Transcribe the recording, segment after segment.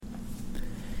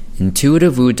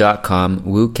intuitivewoo.com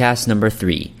WooCast number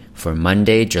 3 for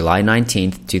Monday, July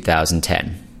 19th,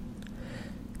 2010.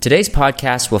 Today's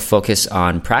podcast will focus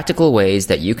on practical ways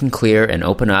that you can clear and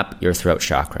open up your throat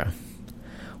chakra.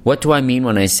 What do I mean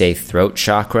when I say throat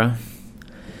chakra?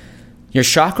 Your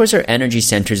chakras are energy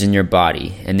centers in your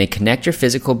body, and they connect your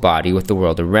physical body with the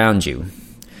world around you.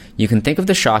 You can think of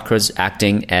the chakras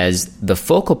acting as the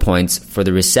focal points for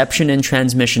the reception and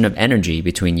transmission of energy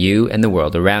between you and the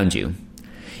world around you.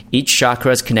 Each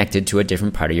chakra is connected to a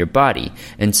different part of your body,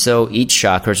 and so each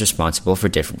chakra is responsible for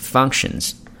different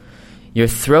functions. Your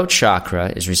throat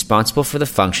chakra is responsible for the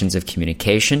functions of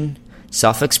communication,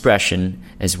 self-expression,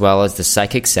 as well as the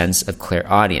psychic sense of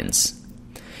clairaudience.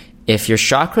 If your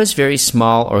chakra is very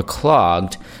small or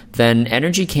clogged, then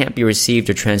energy can't be received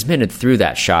or transmitted through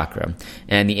that chakra,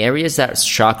 and the areas that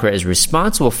chakra is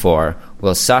responsible for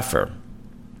will suffer.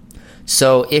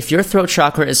 So if your throat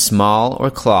chakra is small or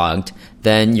clogged,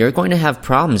 then you're going to have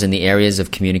problems in the areas of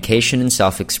communication and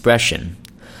self-expression.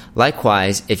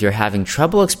 Likewise, if you're having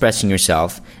trouble expressing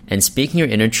yourself and speaking your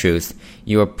inner truth,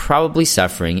 you are probably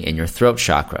suffering in your throat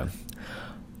chakra.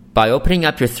 By opening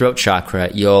up your throat chakra,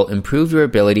 you'll improve your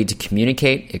ability to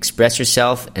communicate, express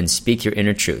yourself, and speak your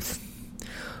inner truth.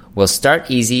 We'll start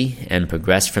easy and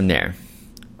progress from there.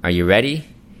 Are you ready?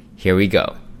 Here we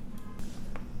go.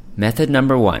 Method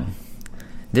number 1.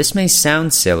 This may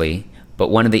sound silly, but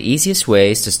one of the easiest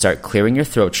ways to start clearing your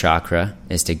throat chakra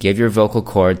is to give your vocal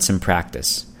cords some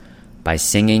practice by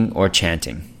singing or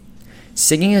chanting.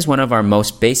 Singing is one of our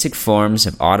most basic forms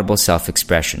of audible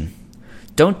self-expression.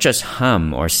 Don't just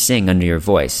hum or sing under your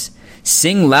voice.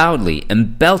 Sing loudly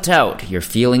and belt out your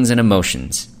feelings and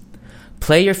emotions.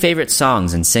 Play your favorite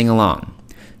songs and sing along.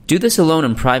 Do this alone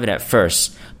in private at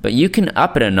first, but you can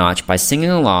up it a notch by singing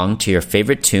along to your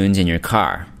favorite tunes in your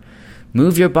car.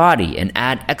 Move your body and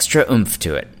add extra oomph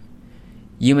to it.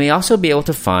 You may also be able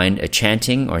to find a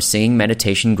chanting or singing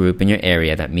meditation group in your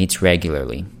area that meets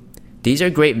regularly. These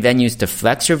are great venues to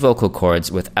flex your vocal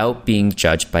cords without being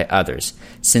judged by others,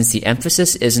 since the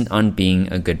emphasis isn't on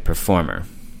being a good performer.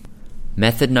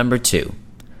 Method number 2.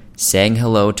 Saying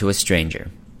hello to a stranger.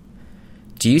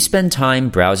 Do you spend time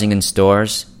browsing in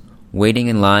stores, waiting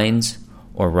in lines,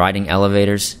 or riding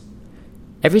elevators?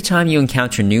 Every time you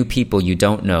encounter new people you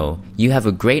don't know, you have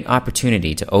a great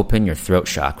opportunity to open your throat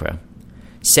chakra.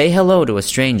 Say hello to a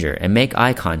stranger and make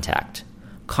eye contact.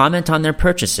 Comment on their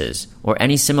purchases or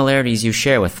any similarities you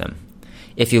share with them.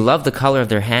 If you love the color of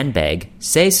their handbag,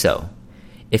 say so.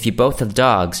 If you both have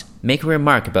dogs, make a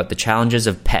remark about the challenges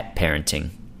of pet parenting.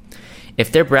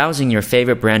 If they're browsing your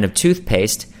favorite brand of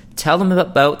toothpaste, tell them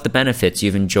about the benefits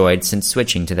you've enjoyed since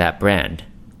switching to that brand.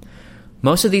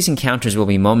 Most of these encounters will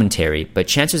be momentary, but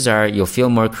chances are you'll feel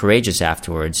more courageous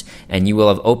afterwards, and you will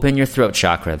have opened your throat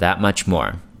chakra that much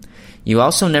more. You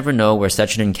also never know where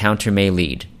such an encounter may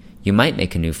lead. You might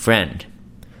make a new friend.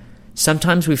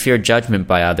 Sometimes we fear judgment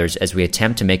by others as we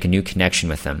attempt to make a new connection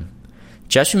with them.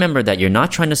 Just remember that you're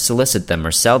not trying to solicit them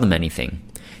or sell them anything.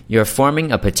 You're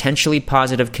forming a potentially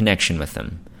positive connection with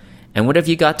them. And what have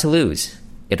you got to lose?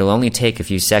 It'll only take a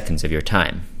few seconds of your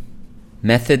time.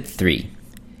 Method 3.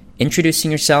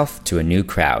 Introducing yourself to a new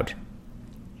crowd.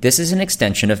 This is an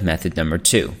extension of method number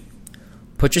 2.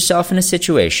 Put yourself in a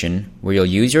situation where you'll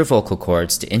use your vocal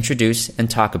cords to introduce and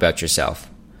talk about yourself.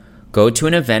 Go to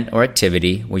an event or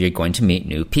activity where you're going to meet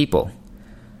new people.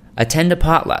 Attend a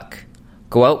potluck.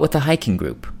 Go out with a hiking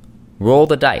group. Roll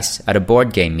the dice at a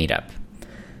board game meetup.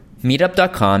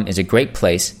 Meetup.com is a great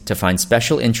place to find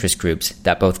special interest groups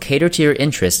that both cater to your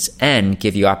interests and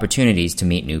give you opportunities to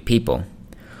meet new people.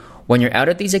 When you're out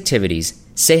at these activities,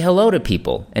 say hello to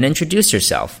people and introduce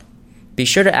yourself. Be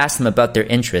sure to ask them about their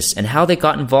interests and how they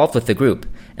got involved with the group,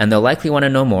 and they'll likely want to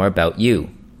know more about you.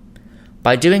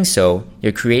 By doing so,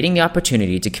 you're creating the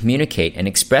opportunity to communicate and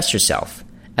express yourself.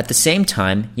 At the same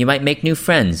time, you might make new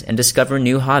friends and discover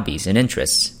new hobbies and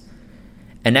interests.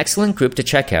 An excellent group to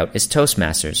check out is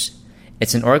Toastmasters.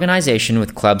 It's an organization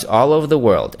with clubs all over the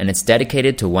world, and it's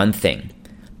dedicated to one thing: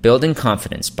 building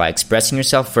confidence by expressing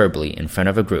yourself verbally in front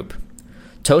of a group.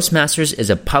 Toastmasters is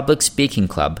a public speaking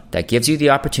club that gives you the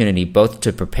opportunity both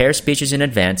to prepare speeches in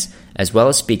advance as well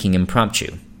as speaking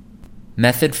impromptu.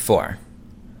 Method 4.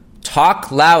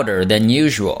 Talk louder than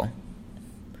usual.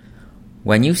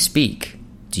 When you speak,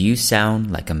 do you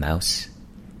sound like a mouse?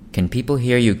 Can people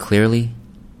hear you clearly?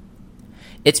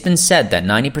 It's been said that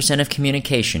 90% of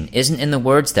communication isn't in the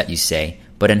words that you say,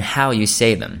 but in how you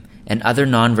say them, and other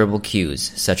nonverbal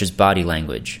cues, such as body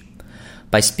language.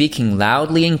 By speaking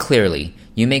loudly and clearly,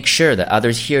 you make sure that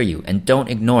others hear you and don't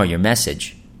ignore your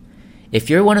message. If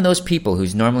you're one of those people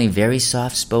who's normally very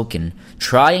soft-spoken,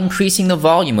 try increasing the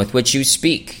volume with which you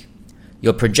speak.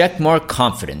 You'll project more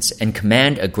confidence and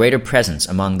command a greater presence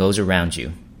among those around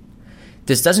you.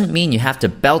 This doesn't mean you have to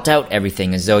belt out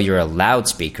everything as though you're a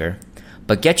loudspeaker,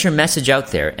 but get your message out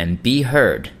there and be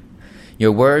heard.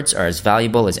 Your words are as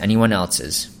valuable as anyone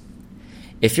else's.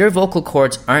 If your vocal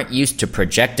cords aren't used to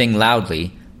projecting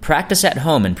loudly, practice at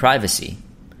home in privacy.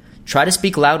 Try to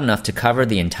speak loud enough to cover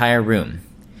the entire room.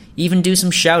 Even do some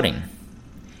shouting.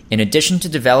 In addition to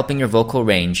developing your vocal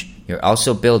range, you're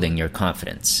also building your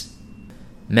confidence.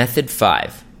 Method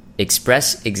 5.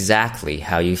 Express exactly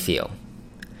how you feel.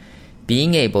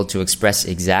 Being able to express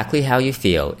exactly how you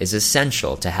feel is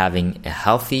essential to having a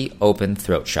healthy, open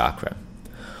throat chakra.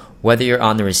 Whether you're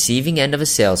on the receiving end of a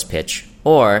sales pitch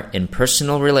or in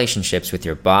personal relationships with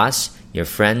your boss, your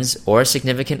friends, or a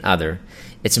significant other,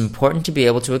 it's important to be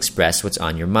able to express what's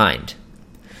on your mind.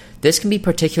 This can be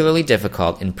particularly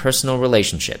difficult in personal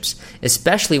relationships,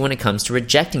 especially when it comes to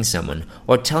rejecting someone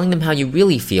or telling them how you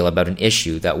really feel about an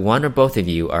issue that one or both of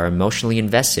you are emotionally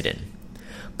invested in.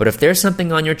 But if there's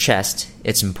something on your chest,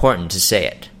 it's important to say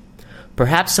it.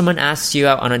 Perhaps someone asks you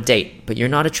out on a date, but you're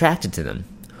not attracted to them.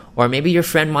 Or maybe your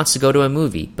friend wants to go to a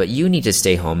movie, but you need to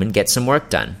stay home and get some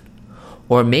work done.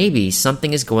 Or maybe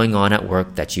something is going on at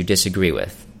work that you disagree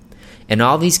with. In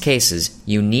all these cases,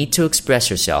 you need to express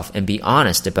yourself and be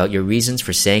honest about your reasons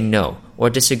for saying no or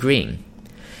disagreeing.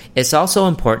 It's also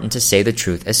important to say the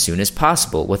truth as soon as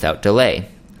possible without delay.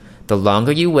 The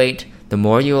longer you wait, the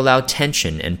more you allow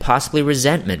tension and possibly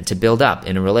resentment to build up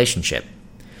in a relationship.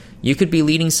 You could be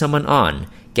leading someone on,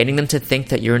 getting them to think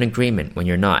that you're in agreement when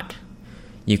you're not.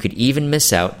 You could even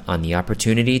miss out on the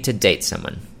opportunity to date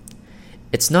someone.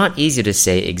 It's not easy to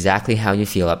say exactly how you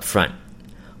feel up front,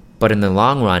 but in the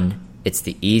long run, it's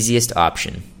the easiest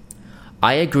option.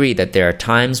 I agree that there are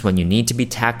times when you need to be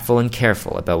tactful and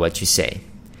careful about what you say.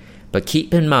 But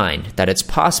keep in mind that it's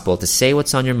possible to say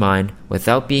what's on your mind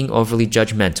without being overly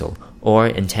judgmental or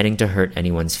intending to hurt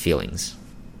anyone's feelings.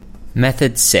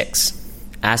 Method 6.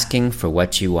 Asking for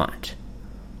what you want.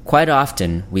 Quite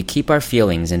often, we keep our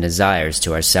feelings and desires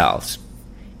to ourselves.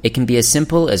 It can be as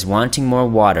simple as wanting more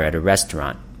water at a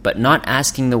restaurant, but not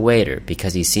asking the waiter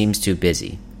because he seems too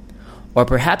busy. Or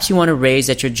perhaps you want a raise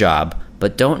at your job,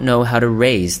 but don't know how to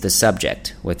raise the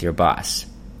subject with your boss.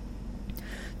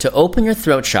 To open your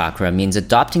throat chakra means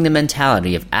adopting the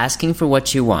mentality of asking for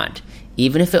what you want,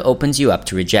 even if it opens you up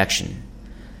to rejection.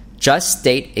 Just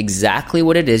state exactly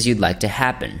what it is you'd like to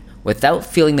happen, without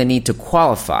feeling the need to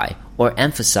qualify or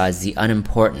emphasize the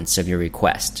unimportance of your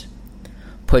request.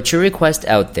 Put your request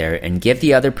out there and give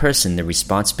the other person the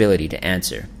responsibility to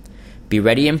answer. Be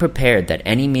ready and prepared that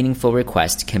any meaningful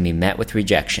request can be met with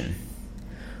rejection.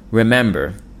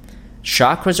 Remember,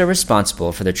 chakras are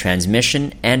responsible for the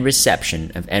transmission and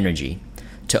reception of energy.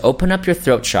 To open up your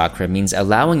throat chakra means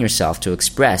allowing yourself to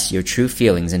express your true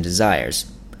feelings and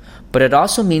desires. But it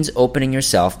also means opening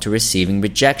yourself to receiving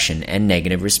rejection and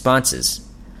negative responses.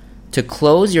 To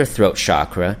close your throat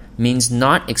chakra means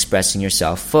not expressing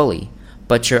yourself fully,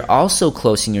 but you're also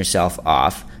closing yourself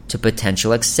off to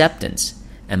potential acceptance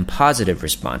and positive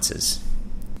responses.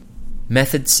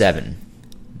 Method 7.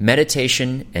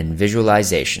 Meditation and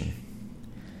visualization.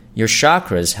 Your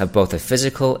chakras have both a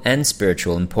physical and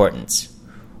spiritual importance.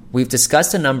 We've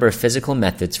discussed a number of physical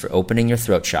methods for opening your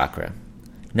throat chakra.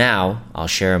 Now, I'll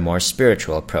share a more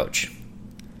spiritual approach.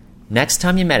 Next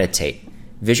time you meditate,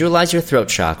 visualize your throat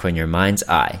chakra in your mind's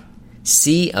eye.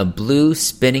 See a blue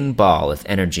spinning ball of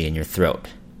energy in your throat.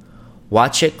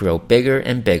 Watch it grow bigger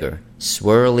and bigger,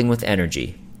 swirling with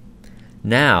energy.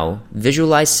 Now,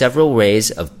 visualize several rays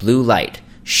of blue light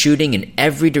shooting in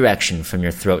every direction from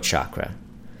your throat chakra.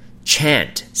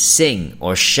 Chant, sing,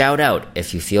 or shout out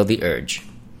if you feel the urge.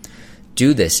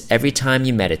 Do this every time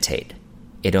you meditate.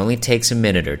 It only takes a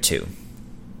minute or two.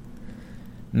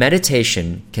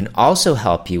 Meditation can also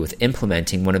help you with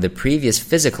implementing one of the previous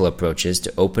physical approaches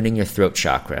to opening your throat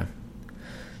chakra.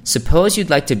 Suppose you'd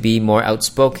like to be more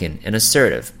outspoken and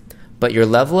assertive, but your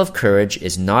level of courage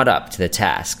is not up to the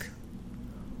task.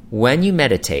 When you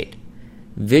meditate,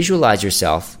 visualize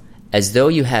yourself as though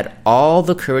you had all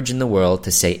the courage in the world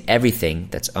to say everything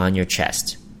that's on your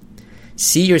chest.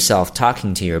 See yourself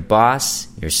talking to your boss,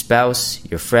 your spouse,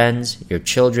 your friends, your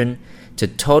children, to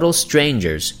total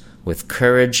strangers with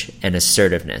courage and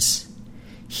assertiveness.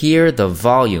 Hear the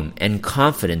volume and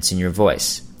confidence in your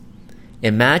voice.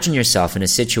 Imagine yourself in a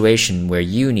situation where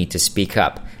you need to speak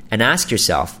up and ask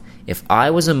yourself, if I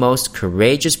was the most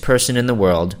courageous person in the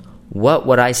world, what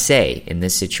would I say in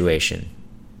this situation?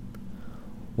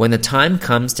 When the time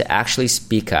comes to actually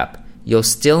speak up, you'll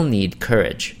still need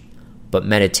courage, but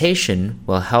meditation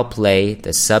will help lay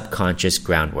the subconscious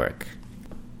groundwork.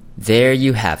 There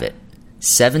you have it,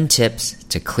 7 tips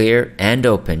to clear and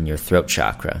open your throat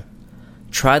chakra.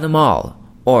 Try them all,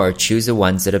 or choose the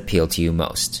ones that appeal to you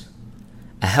most.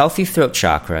 A healthy throat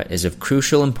chakra is of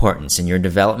crucial importance in your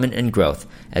development and growth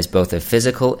as both a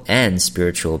physical and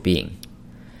spiritual being.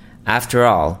 After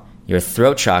all, your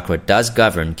throat chakra does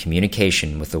govern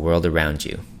communication with the world around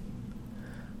you.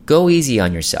 Go easy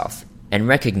on yourself and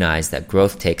recognize that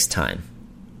growth takes time.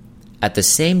 At the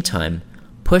same time,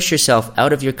 push yourself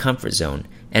out of your comfort zone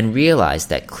and realize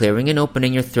that clearing and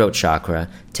opening your throat chakra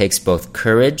takes both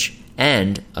courage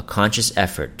and a conscious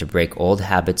effort to break old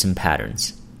habits and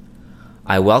patterns.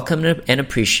 I welcome and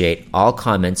appreciate all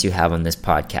comments you have on this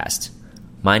podcast.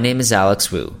 My name is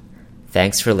Alex Wu.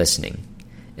 Thanks for listening.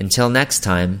 Until next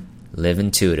time, live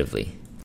intuitively.